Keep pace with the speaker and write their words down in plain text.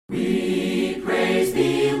praise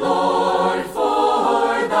thee, Lord,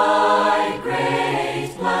 for thy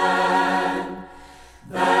great plan,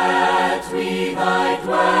 that we thy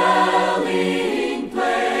dwelling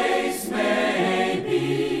place may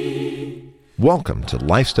be. Welcome to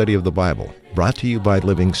Life Study of the Bible, brought to you by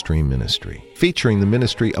Living Stream Ministry, featuring the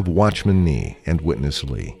ministry of Watchman Nee and Witness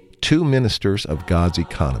Lee, two ministers of God's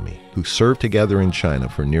economy who served together in China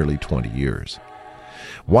for nearly 20 years.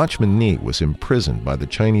 Watchman Nee was imprisoned by the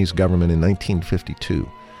Chinese government in 1952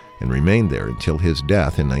 and remained there until his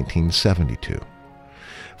death in 1972.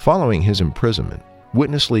 Following his imprisonment,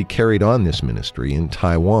 Witness Lee carried on this ministry in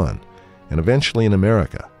Taiwan and eventually in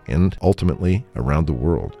America and ultimately around the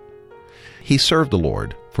world. He served the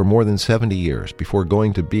Lord for more than 70 years before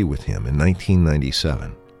going to be with him in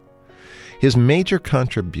 1997. His major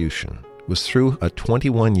contribution was through a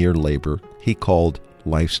 21-year labor he called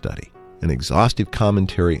Life Study, an exhaustive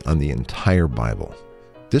commentary on the entire Bible.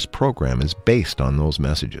 This program is based on those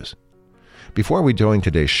messages. Before we join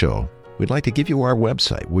today's show, we'd like to give you our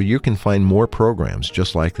website where you can find more programs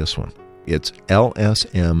just like this one. It's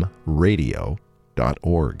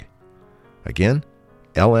lsmradio.org. Again,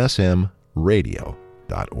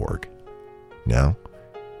 lsmradio.org. Now,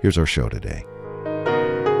 here's our show today.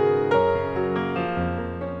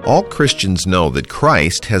 All Christians know that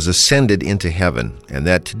Christ has ascended into heaven and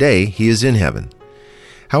that today he is in heaven.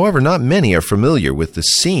 However, not many are familiar with the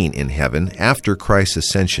scene in heaven after Christ's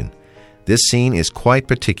ascension. This scene is quite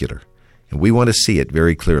particular, and we want to see it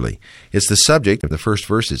very clearly. It's the subject of the first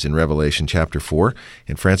verses in Revelation chapter 4,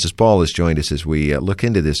 and Francis Ball has joined us as we look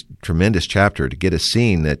into this tremendous chapter to get a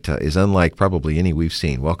scene that is unlike probably any we've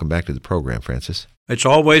seen. Welcome back to the program, Francis. It's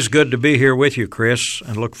always good to be here with you, Chris,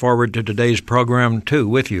 and look forward to today's program, too,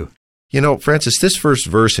 with you. You know, Francis, this first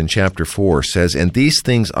verse in chapter 4 says, "And these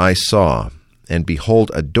things I saw, and behold,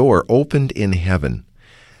 a door opened in heaven."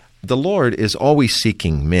 The Lord is always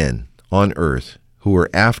seeking men on earth who are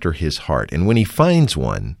after his heart. And when he finds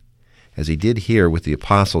one, as he did here with the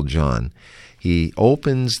Apostle John, he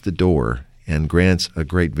opens the door and grants a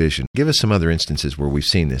great vision. Give us some other instances where we've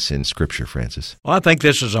seen this in Scripture, Francis. Well, I think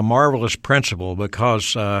this is a marvelous principle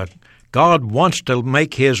because God wants to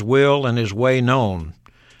make his will and his way known.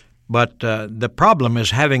 But the problem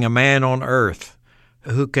is having a man on earth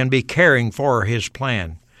who can be caring for his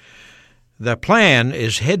plan. The plan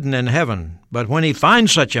is hidden in heaven, but when he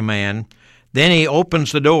finds such a man, then he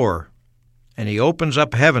opens the door and he opens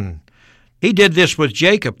up heaven. He did this with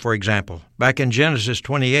Jacob, for example, back in Genesis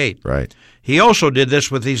 28. Right. He also did this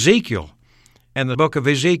with Ezekiel. In the book of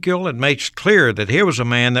Ezekiel, it makes clear that here was a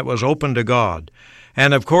man that was open to God.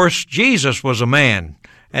 And, of course, Jesus was a man,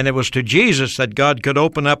 and it was to Jesus that God could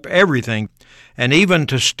open up everything. And even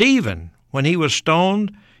to Stephen, when he was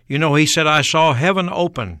stoned, you know, he said, "I saw heaven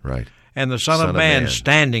open, right, and the Son of Man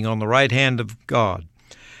standing on the right hand of God."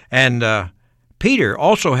 And Peter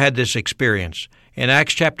also had this experience. In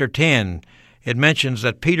Acts chapter 10, it mentions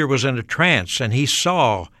that Peter was in a trance, and he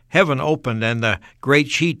saw heaven opened and the great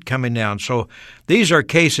sheet coming down. So these are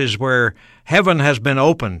cases where heaven has been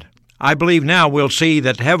opened. I believe now we'll see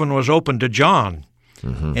that heaven was opened to John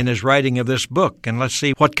in his writing of this book, and let's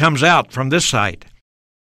see what comes out from this site.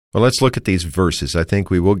 Well, let's look at these verses. I think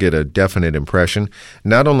we will get a definite impression.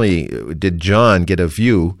 Not only did John get a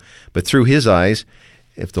view, but through his eyes,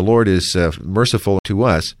 if the Lord is merciful to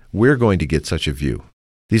us, we're going to get such a view.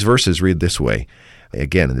 These verses read this way.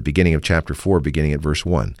 Again, in the beginning of chapter 4, beginning at verse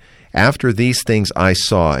 1. "After these things I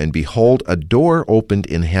saw, and behold, a door opened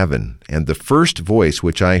in heaven, and the first voice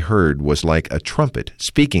which I heard was like a trumpet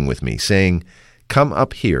speaking with me, saying, Come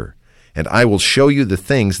up here, and I will show you the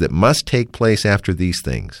things that must take place after these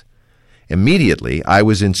things. Immediately I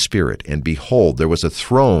was in spirit, and behold, there was a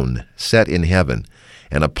throne set in heaven,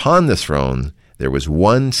 and upon the throne there was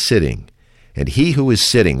one sitting, and he who was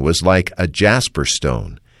sitting was like a jasper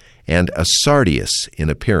stone, and a sardius in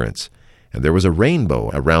appearance. And there was a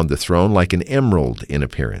rainbow around the throne like an emerald in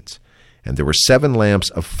appearance. And there were 7 lamps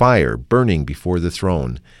of fire burning before the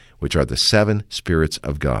throne, which are the 7 spirits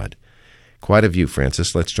of God." Quite a view,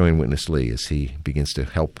 Francis. Let's join Witness Lee as he begins to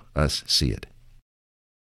help us see it.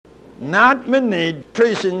 Not many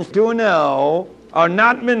Christians do know, or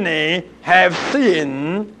not many have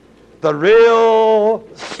seen the real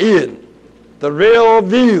scene, the real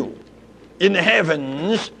view in the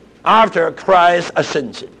heavens after Christ's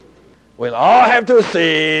ascension. We'll all have to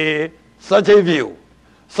see such a view,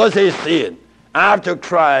 such a scene, after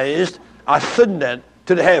Christ ascended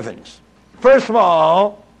to the heavens. First of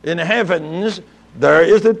all, in the heavens, there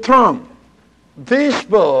is a throne. This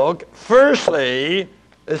book, firstly,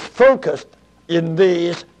 is focused in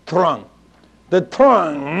this throne. The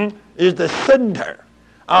throne is the center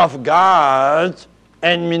of God's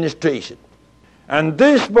administration. And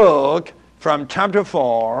this book, from chapter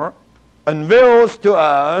 4, unveils to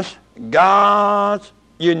us God's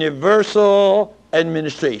universal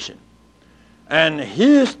administration. And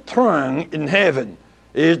his throne in heaven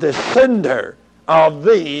is the center of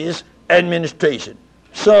this administration.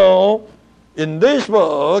 So, in this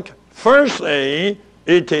book, firstly,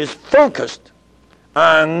 it is focused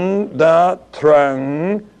on the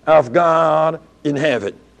throne of God in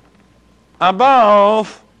heaven.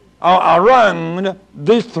 Above or around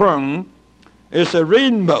this throne is a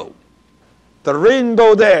rainbow. The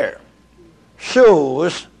rainbow there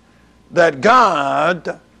shows that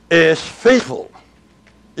God is faithful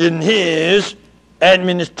in his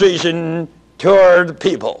administration toward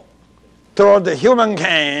people. Toward the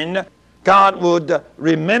humankind, God would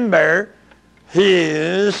remember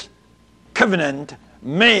his covenant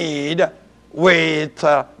made with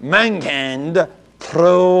mankind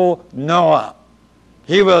through Noah.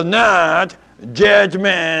 He will not judge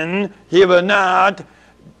man. He will not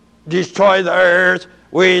destroy the earth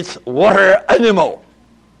with water animal.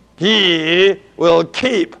 He will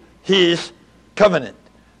keep his covenant.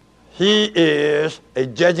 He is a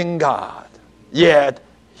judging God, yet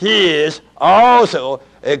he is also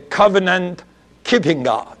a covenant-keeping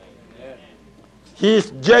God.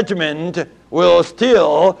 His judgment will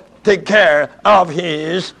still take care of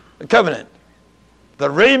his covenant. The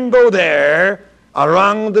rainbow there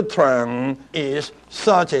around the throne is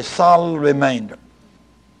such a solid reminder.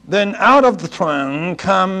 Then out of the throne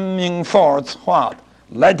coming forth what?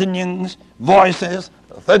 Lightnings, voices,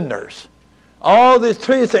 thunders. All these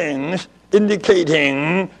three things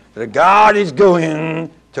indicating that God is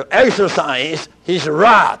going to exercise his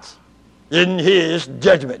wrath in his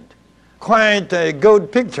judgment. Quite a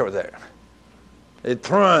good picture there. A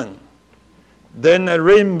throne, then a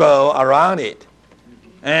rainbow around it,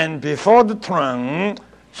 and before the throne,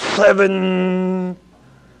 7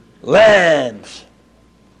 lamps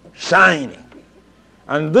shining.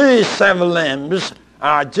 And these 7 lamps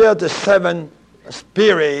are just the 7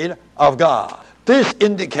 Spirit of God. This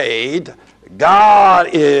indicates God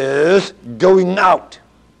is going out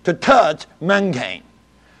to touch mankind.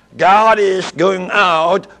 God is going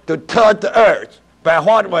out to touch the earth. By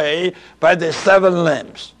what way? By the 7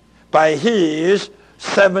 lamps. By his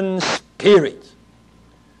 7 spirits.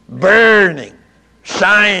 Burning,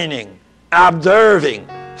 shining, observing,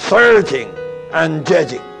 searching, and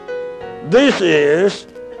judging. This is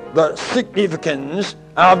the significance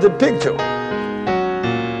of the picture.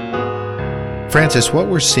 Francis, what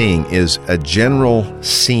we're seeing is a general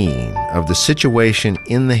scene of the situation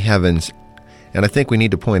in the heavens. And I think we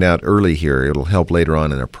need to point out early here, it'll help later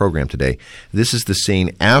on in our program today, this is the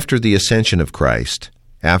scene after the ascension of Christ,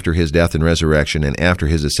 after his death and resurrection, and after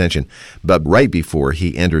his ascension, but right before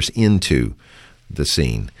he enters into the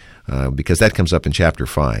scene, because that comes up in chapter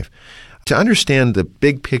 5. To understand the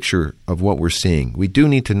big picture of what we're seeing, we do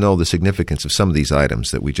need to know the significance of some of these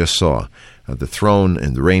items that we just saw, the throne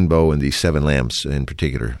and the rainbow and these 7 lamps in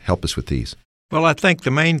particular. Help us with these. Well, I think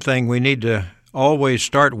the main thing we need to always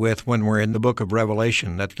start with when we're in the book of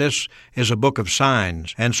Revelation, that this is a book of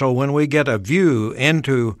signs. And so when we get a view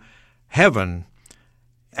into heaven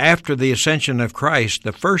after the ascension of Christ,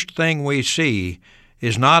 the first thing we see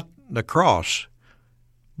is not the cross,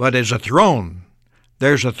 but is a throne.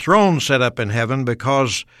 There's a throne set up in heaven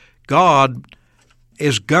because God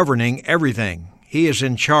is governing everything. He is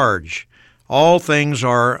in charge. All things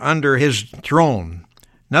are under his throne.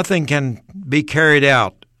 Nothing can be carried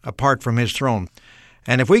out apart from his throne.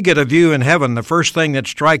 And if we get a view in heaven, the first thing that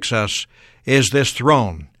strikes us is this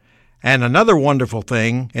throne. And another wonderful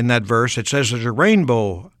thing in that verse, it says there's a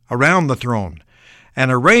rainbow around the throne. And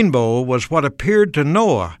a rainbow was what appeared to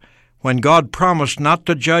Noah when God promised not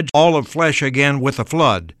to judge all of flesh again with a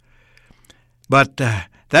flood. But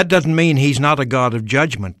that doesn't mean he's not a God of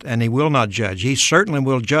judgment, and he will not judge. He certainly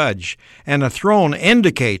will judge. And a throne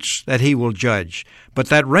indicates that he will judge. But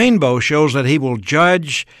that rainbow shows that he will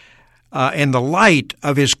judge in the light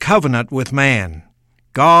of his covenant with man.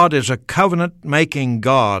 God is a covenant-making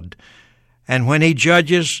God. And when he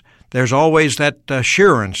judges, there's always that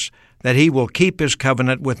assurance that he will keep his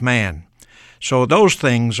covenant with man. So those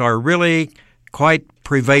things are really quite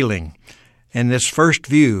prevailing in this first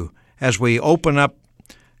view as we open up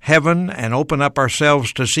heaven and open up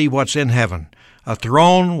ourselves to see what's in heaven. A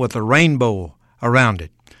throne with a rainbow around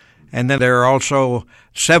it. And then there are also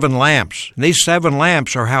 7 lamps. And these 7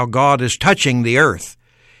 lamps are how God is touching the earth.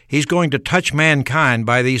 He's going to touch mankind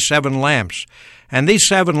by these 7 lamps. And these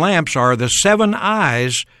 7 lamps are the 7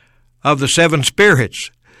 eyes of the 7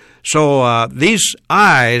 spirits. So these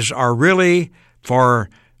eyes are really for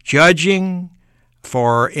judging,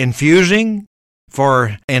 for infusing,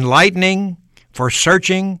 for enlightening, for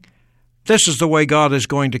searching. This is the way God is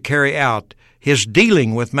going to carry out His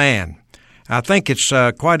dealing with man. I think it's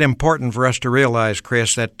quite important for us to realize,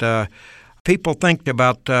 Chris, that people think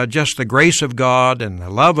about just the grace of God and the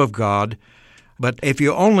love of God, but if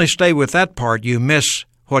you only stay with that part, you miss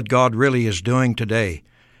what God really is doing today.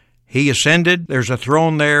 He ascended, there's a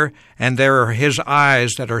throne there, and there are His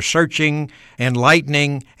eyes that are searching,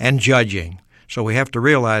 enlightening, and judging. So we have to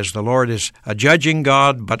realize the Lord is a judging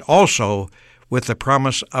God, but also with the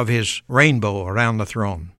promise of His rainbow around the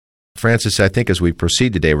throne. Francis, I think as we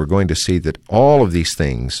proceed today, we're going to see that all of these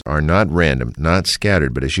things are not random, not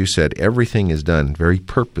scattered, but as you said, everything is done very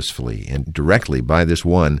purposefully and directly by this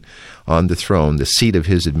one on the throne, the seat of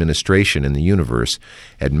His administration in the universe,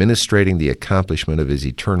 administrating the accomplishment of His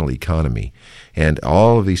eternal economy. And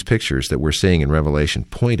all of these pictures that we're seeing in Revelation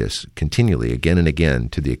point us continually, again and again,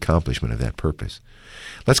 to the accomplishment of that purpose.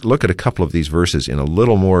 Let's look at a couple of these verses in a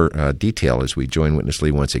little more detail as we join Witness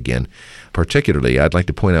Lee once again. Particularly, I'd like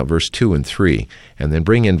to point out verse 2 and 3, and then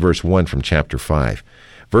bring in verse 1 from chapter 5.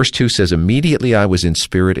 Verse 2 says, "Immediately I was in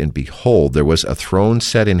spirit, and behold, there was a throne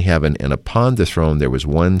set in heaven, and upon the throne there was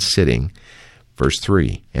one sitting." Verse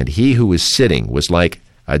 3, "And he who was sitting was like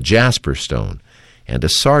a jasper stone, and a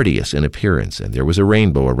sardius in appearance, and there was a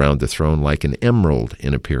rainbow around the throne like an emerald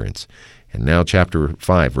in appearance." And now chapter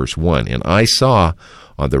 5, verse 1, "And I saw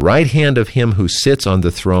on the right hand of him who sits on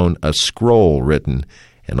the throne a scroll written,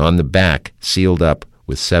 and on the back sealed up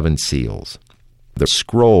with 7 seals." The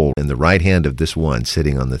scroll in the right hand of this one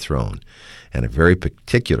sitting on the throne, and a very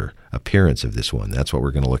particular appearance of this one. That's what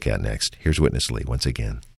we're going to look at next. Here's Witness Lee once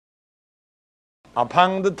again.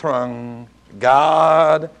 Upon the throne,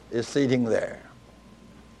 God is sitting there.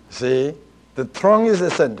 See, the throne is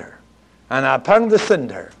the center, and upon the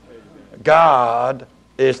center, God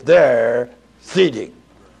is there sitting.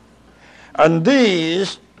 And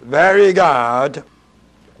this very God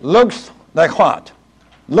looks like what?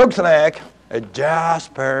 Looks like a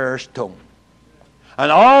jasper stone,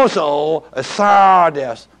 and also a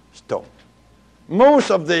sardius stone.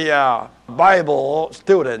 Most of the Bible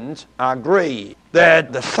students agree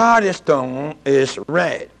that the sardius stone is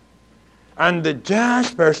red, and the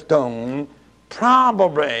jasper stone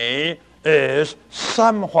probably is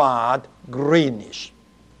somewhat greenish.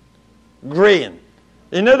 Green.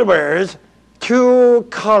 In other words, 2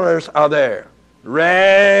 colors are there,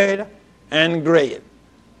 red and green.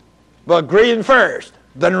 But green first,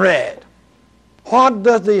 then red. What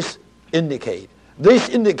does this indicate? This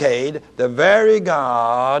indicates the very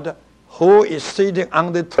God who is sitting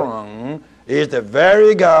on the throne is the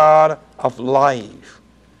very God of life.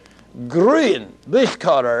 Green, this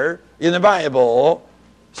color in the Bible,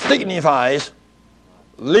 signifies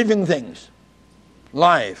living things,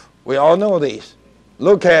 life. We all know this.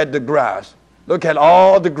 Look at the grass. Look at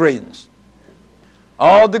all the greens.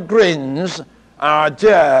 All the greens are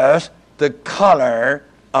just the color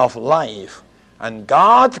of life. And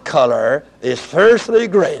God's color is firstly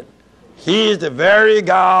green. He is the very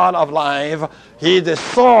God of life. He is the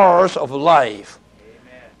source of life.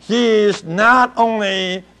 Amen. He is not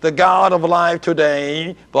only the God of life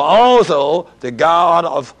today, but also the God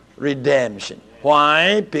of redemption.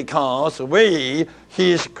 Why? Because we,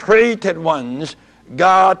 His created ones,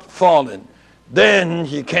 got fallen. Then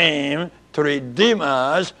He came to redeem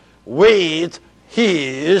us with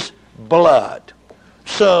His blood.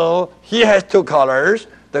 So He has 2 colors,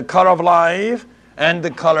 the color of life and the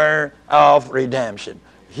color of redemption.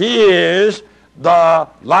 He is the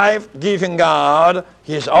life-giving God.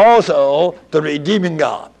 He is also the redeeming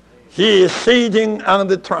God. He is sitting on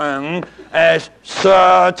the throne as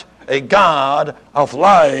such a God of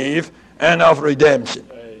life and of redemption.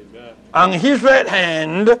 Amen. On His right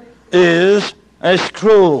hand is a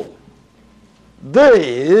scroll.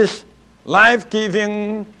 This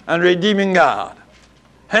life-giving and redeeming God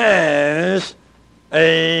has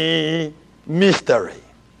a mystery.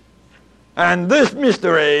 And this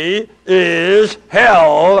mystery is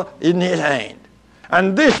held in His hand.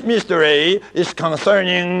 And this mystery is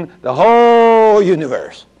concerning the whole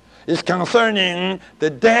universe. It's concerning the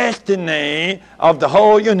destiny of the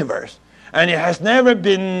whole universe. And it has never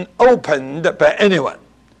been opened by anyone.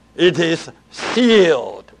 It is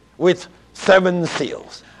sealed with 7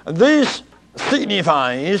 seals. This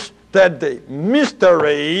signifies that the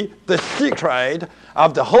mystery, the secret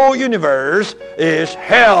of the whole universe is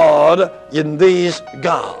held in this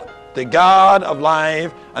God, the God of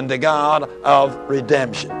life and the God of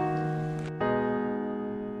redemption.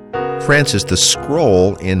 Francis, the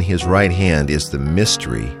scroll in His right hand is the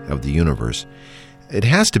mystery of the universe. It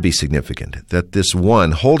has to be significant that this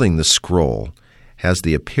one holding the scroll has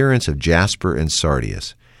the appearance of jasper and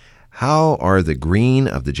sardius. How are the green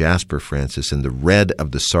of the jasper, Francis, and the red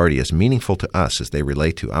of the sardius meaningful to us as they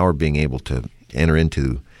relate to our being able to enter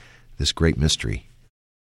into this great mystery?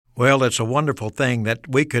 Well, it's a wonderful thing that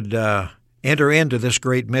we could enter into this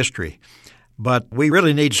great mystery, but we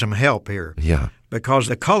really need some help here. Yeah. Because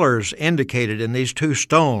the colors indicated in these two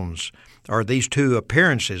stones, or these two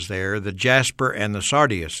appearances there, the jasper and the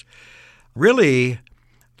sardius, really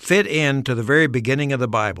fit into the very beginning of the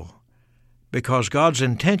Bible, because God's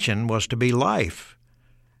intention was to be life.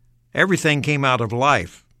 Everything came out of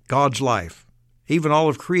life, God's life. Even all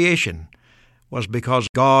of creation was because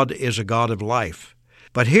God is a God of life.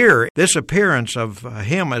 But here, this appearance of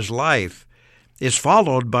Him as life is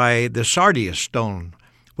followed by the sardius stone,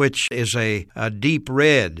 which is a deep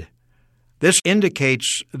red. This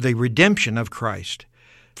indicates the redemption of Christ.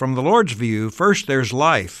 From the Lord's view, first there's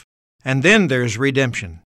life, and then there's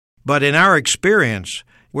redemption. But in our experience,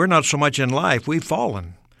 we're not so much in life. We've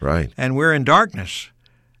fallen. Right. And we're in darkness.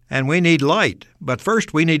 And we need light. But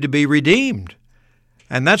first we need to be redeemed.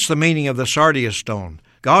 And that's the meaning of the sardius stone.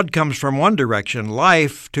 God comes from one direction,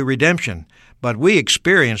 life to redemption. But we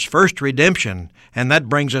experience first redemption, and that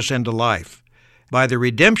brings us into life. By the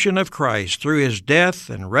redemption of Christ, through His death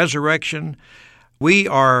and resurrection, we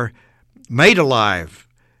are made alive.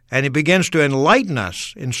 And He begins to enlighten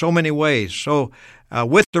us in so many ways. So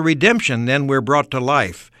with the redemption, then we're brought to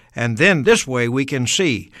life. And then this way we can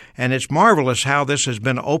see. And it's marvelous how this has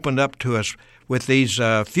been opened up to us with these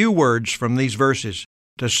few words from these verses,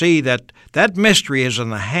 to see that that mystery is in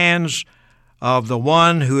the hands of the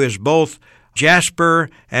one who is both jasper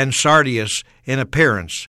and sardius in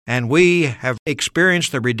appearance. And we have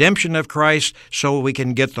experienced the redemption of Christ so we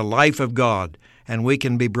can get the life of God, and we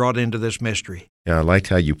can be brought into this mystery. Yeah, I liked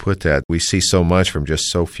how you put that. We see so much from just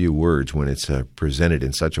so few words when it's presented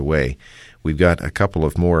in such a way. We've got a couple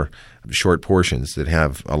of more short portions that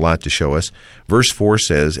have a lot to show us. Verse 4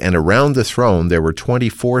 says, "And around the throne there were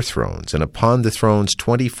 24 thrones, and upon the thrones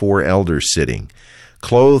 24 elders sitting,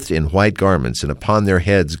 clothed in white garments, and upon their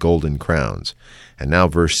heads golden crowns." And now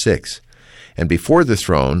verse 6, "And before the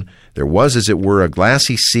throne there was as it were a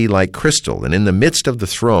glassy sea like crystal, and in the midst of the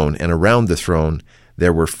throne and around the throne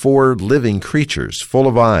there were 4 living creatures, full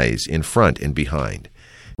of eyes in front and behind."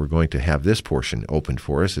 We're going to have this portion opened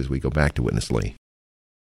for us as we go back to Witness Lee.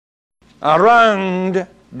 Around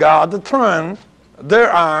God's throne,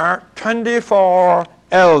 there are 24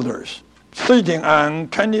 elders sitting on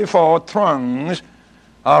 24 thrones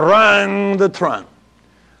around the throne.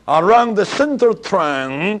 Around the central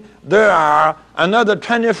throne, there are another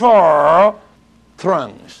 24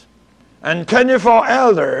 thrones. And 24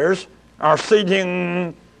 elders are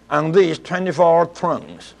sitting on these 24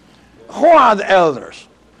 thrones. Who are the elders?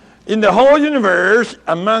 In the whole universe,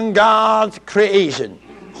 among God's creation,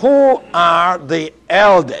 who are the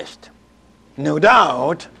eldest? No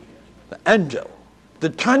doubt, the angel. The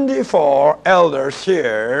 24 elders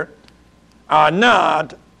here are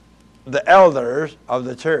not the elders of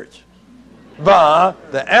the church, but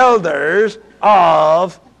the elders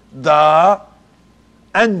of the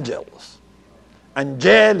angels,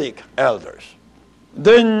 angelic elders.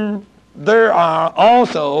 Then there are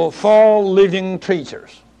also 4 living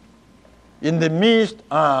creatures in the midst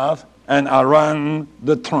of and around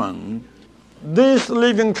the throne. These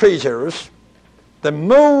living creatures, the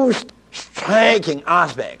most striking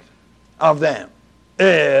aspect of them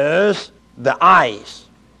is the eyes.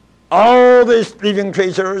 All these living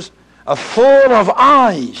creatures are full of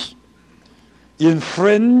eyes, in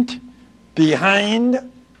front, behind,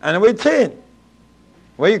 and within.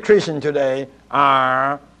 We Christians today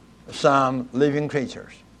are some living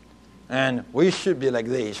creatures. And we should be like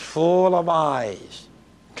this, full of eyes,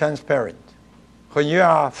 transparent. When you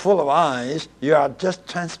are full of eyes, you are just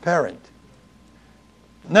transparent.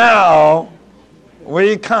 Now,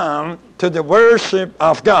 we come to the worship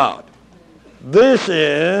of God. This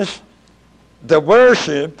is the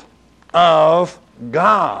worship of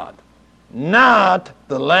God, not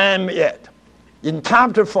the Lamb yet. In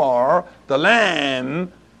chapter 4, the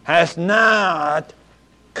Lamb has not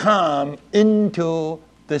come into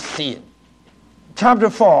the scene.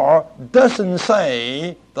 Chapter 4 doesn't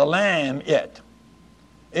say the Lamb yet.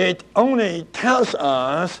 It only tells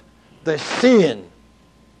us the scene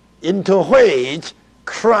into which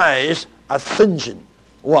Christ's ascension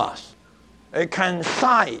was. It can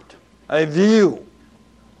cite a view.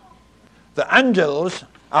 The angels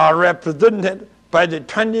are represented by the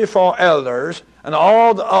 24 elders, and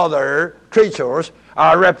all the other creatures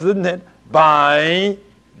are represented by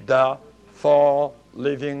the 4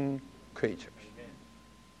 living creatures.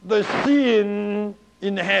 the scene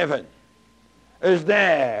in heaven is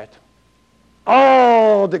that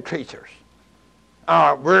all the creatures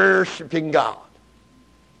are worshiping God.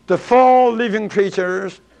 The 4 living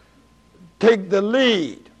creatures take the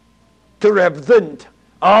lead to represent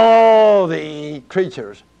all the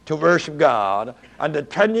creatures to worship God, and the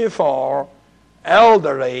 24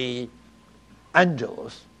 elderly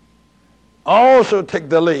angels also take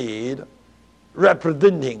the lead,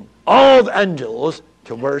 representing all the angels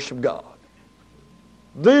to worship God.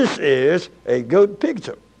 This is a good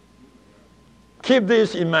picture. Keep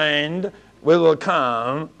this in mind. We will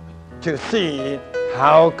come to see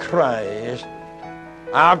how Christ,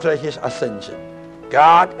 after his ascension,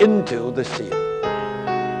 got into the sea.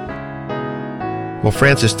 Well,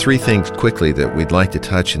 Francis, 3 things quickly that we'd like to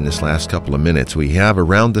touch in this last couple of minutes. We have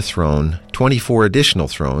around the throne 24 additional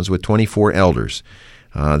thrones with 24 elders.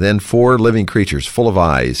 Then 4 living creatures full of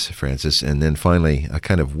eyes, Francis, and then finally a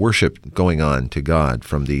kind of worship going on to God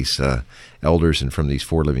from these elders and from these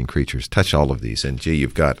 4 living creatures. Touch all of these, and gee,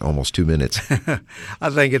 you've got almost 2 minutes.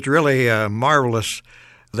 I think it's really marvelous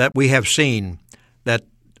that we have seen that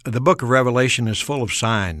the book of Revelation is full of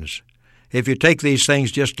signs. If you take these things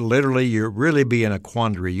just literally, you'd really be in a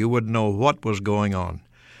quandary. You wouldn't know what was going on.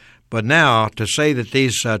 But now, to say that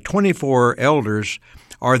these 24 elders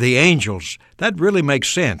are the angels, that really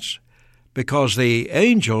makes sense, because the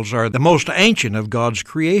angels are the most ancient of God's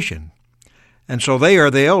creation. And so they are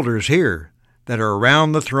the elders here that are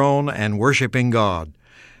around the throne and worshiping God.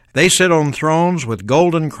 They sit on thrones with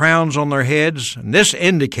golden crowns on their heads, and this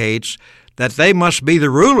indicates that they must be the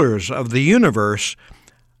rulers of the universe,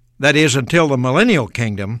 that is, until the millennial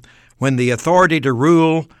kingdom, when the authority to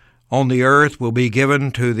rule on the earth will be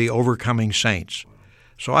given to the overcoming saints.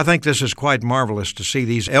 So I think this is quite marvelous to see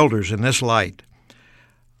these elders in this light.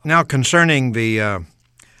 Now, concerning the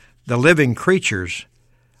living creatures,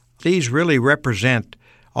 these really represent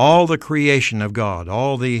all the creation of God,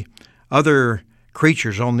 all the other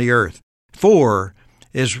creatures on the earth. 4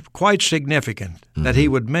 is quite significant that he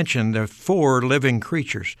would mention the 4 living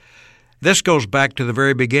creatures. This goes back to the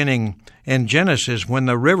very beginning in Genesis, when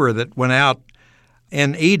the river that went out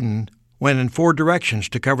in Eden went in 4 directions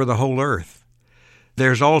to cover the whole earth.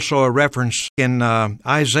 There's also a reference in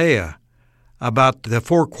Isaiah about the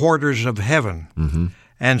 4 quarters of heaven. Mm-hmm.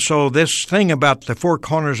 And so this thing about the 4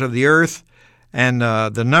 corners of the earth and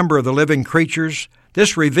the number of the living creatures,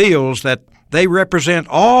 this reveals that they represent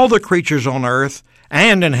all the creatures on earth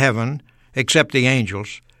and in heaven, except the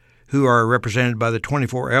angels, who are represented by the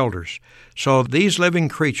 24 elders. So these living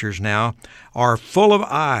creatures now are full of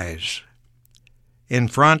eyes in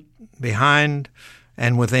front, behind,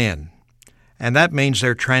 and within. And that means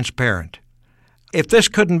they're transparent. If this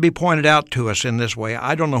couldn't be pointed out to us in this way,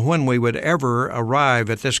 I don't know when we would ever arrive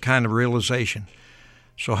at this kind of realization.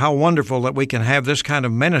 So how wonderful that we can have this kind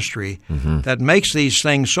of ministry that makes these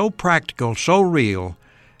things so practical, so real,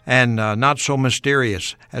 and not so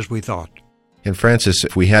mysterious as we thought. And Francis,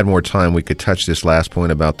 if we had more time, we could touch this last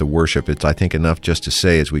point about the worship. It's, I think, enough just to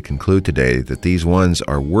say as we conclude today that these ones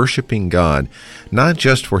are worshiping God, not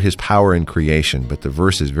just for his power in creation, but the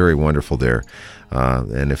verse is very wonderful there.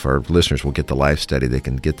 And if our listeners will get the life study, they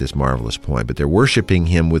can get this marvelous point. But they're worshiping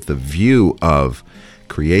him with the view of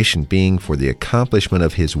creation being for the accomplishment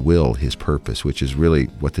of his will, his purpose, which is really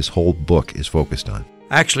what this whole book is focused on.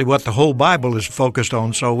 Actually, what the whole Bible is focused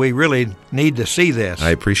on, so we really need to see this. I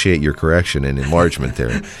appreciate your correction and enlargement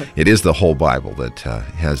there. It is the whole Bible that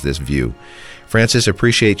has this view. Francis,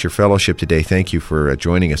 appreciate your fellowship today. Thank you for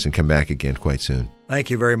joining us, and come back again quite soon. Thank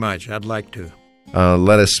you very much. I'd like to.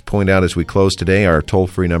 Let us point out as we close today our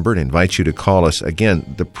toll-free number and invite you to call us.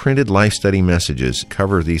 Again, the printed life study messages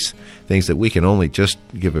cover these things that we can only just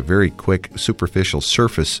give a very quick, superficial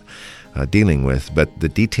surface dealing with, but the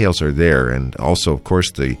details are there, and also, of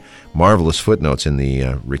course, the marvelous footnotes in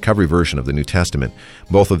the recovery version of the New Testament.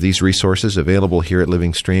 Both of these resources available here at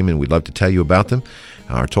Living Stream, and we'd love to tell you about them.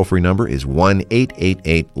 Our toll-free number is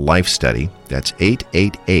 1-888-LIFE-STUDY. That's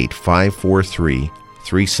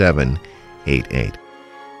 888-543-3788.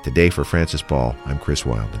 Today for Francis Ball, I'm Chris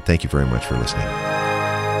Wilde, and thank you very much for listening.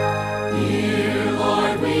 Dear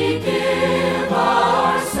Lord, we give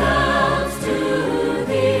ourselves to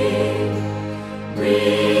Thee.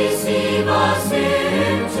 Receive us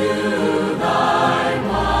into Thy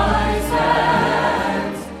wise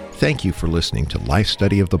hands. Thank you for listening to Life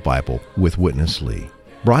Study of the Bible with Witness Lee,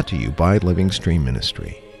 brought to you by Living Stream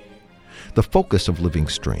Ministry. The focus of Living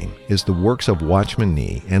Stream is the works of Watchman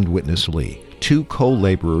Nee and Witness Lee, 2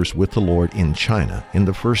 co-laborers with the Lord in China in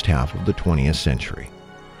the first half of the 20th century.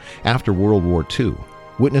 After World War II,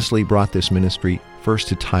 Witness Lee brought this ministry first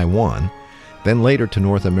to Taiwan, then later to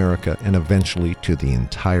North America, and eventually to the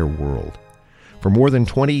entire world. For more than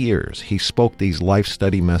 20 years, he spoke these life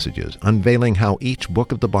study messages, unveiling how each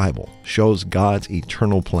book of the Bible shows God's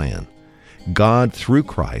eternal plan. God, through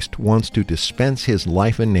Christ, wants to dispense his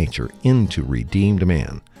life and nature into redeemed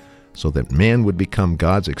man, so that man would become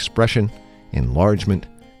God's expression, enlargement,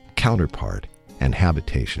 counterpart, and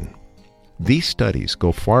habitation. These studies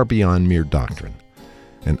go far beyond mere doctrine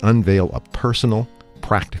and unveil a personal,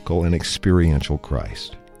 practical, and experiential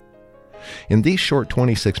Christ. In these short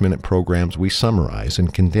 26-minute programs, we summarize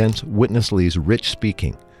and condense Witness Lee's rich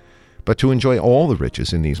speaking. But to enjoy all the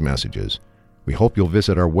riches in these messages, we hope you'll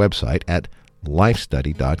visit our website at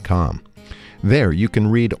lifestudy.com. There you can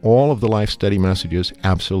read all of the Life Study messages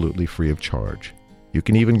absolutely free of charge. You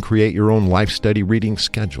can even create your own Life Study reading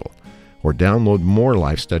schedule or download more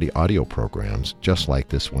Life Study audio programs just like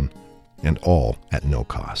this one, and all at no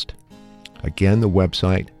cost. Again, the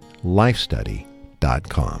website,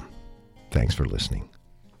 lifestudy.com. Thanks for listening.